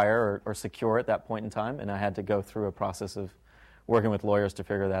acquire or secure at that point in time, and I had to go through a process of working with lawyers to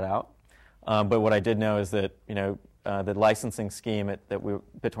figure that out. But what I did know is that the licensing scheme that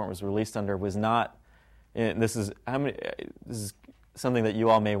BitTorrent was released under was not. This is something that you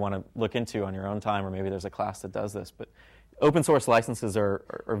all may want to look into on your own time, or maybe there's a class that does this. But open source licenses are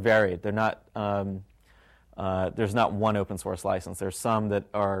varied. They're not. There's not one open source license. There's some that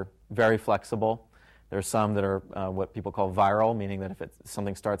are very flexible. There's some that are what people call viral, meaning that if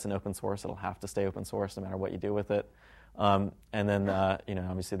something starts in open source, it'll have to stay open source no matter what you do with it. And then,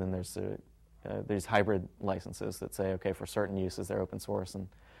 obviously, then there's these hybrid licenses that say, okay, for certain uses they're open source, and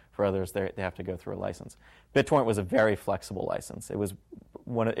for others they have to go through a license. BitTorrent was a very flexible license. It was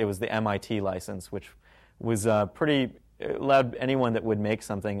the MIT license, which was allowed anyone that would make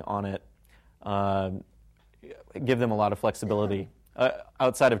something on it, give them a lot of flexibility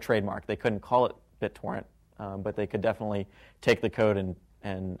outside of trademark. They couldn't call it BitTorrent, but they could definitely take the code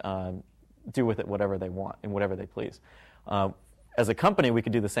and do with it whatever they want and whatever they please. As a company, we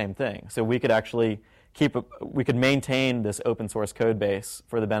could do the same thing. So we could actually we could maintain this open source code base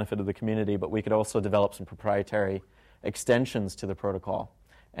for the benefit of the community, but we could also develop some proprietary extensions to the protocol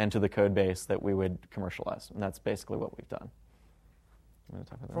and to the code base that we would commercialize. And that's basically what we've done. You want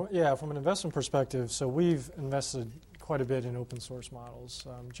to talk about that? From an investment perspective, so we've invested quite a bit in open source models.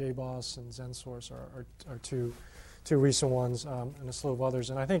 JBoss and ZenSource are two recent ones, and a slew of others.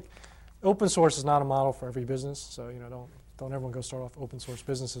 And I think open source is not a model for every business, so don't everyone go start off open source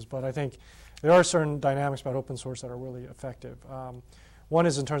businesses. But I think there are certain dynamics about open source that are really effective. One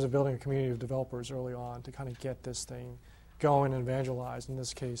is in terms of building a community of developers early on to kind of get this thing going and evangelize. In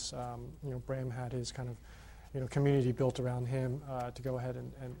this case, Bram had his kind of community built around him to go ahead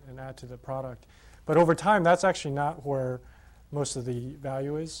and add to the product. But over time, that's actually not where most of the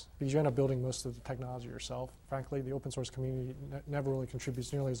value is, because you end up building most of the technology yourself. Frankly, the open source community never really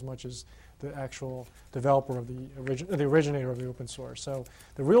contributes nearly as much as the actual developer of the originator of the open source. So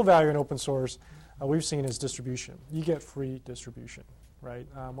the real value in open source we've seen is distribution. You get free distribution, right?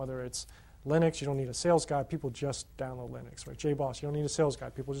 Whether it's Linux, you don't need a sales guide. People just download Linux, right? JBoss, you don't need a sales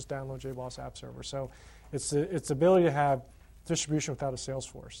guide. People just download JBoss app server. So it's the ability to have distribution without a sales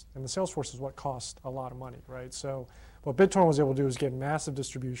force. And the sales force is what costs a lot of money, right? So what BitTorrent was able to do is get massive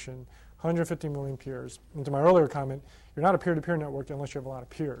distribution, 150 million peers. And to my earlier comment, you're not a peer-to-peer network unless you have a lot of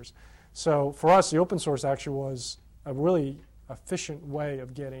peers. So for us, the open source actually was a really efficient way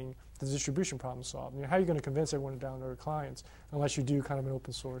of getting the distribution problem solved. How are you going to convince everyone to download their clients unless you do kind of an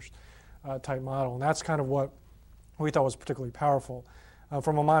open source type model? And that's kind of what we thought was particularly powerful.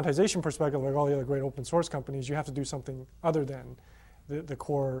 From a monetization perspective, like all the other great open source companies, you have to do something other than the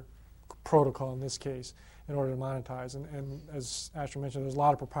core protocol in this case in order to monetize. And as Ashwin mentioned, there's a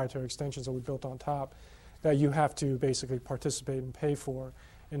lot of proprietary extensions that we built on top that you have to basically participate and pay for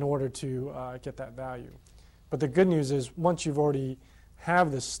in order to get that value. But the good news is once you've already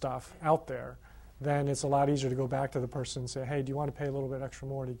have this stuff out there, then it's a lot easier to go back to the person and say, hey, do you want to pay a little bit extra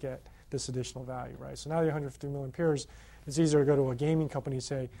more to get this additional value, right? So now the 150 million peers, it's easier to go to a gaming company and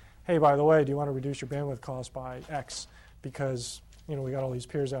say, hey, by the way, do you want to reduce your bandwidth cost by X? Because we got all these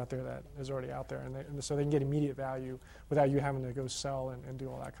peers out there that is already out there, and so they can get immediate value without you having to go sell and do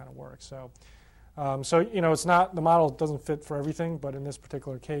all that kind of work. So, it's not, the model doesn't fit for everything, but in this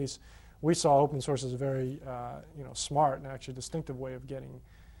particular case, we saw open source as a very smart and actually distinctive way of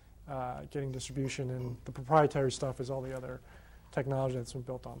getting distribution, and the proprietary stuff is all the other technology that's been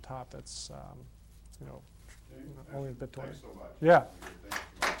built on top. That's only BitTorrent. Thanks so much. Yeah.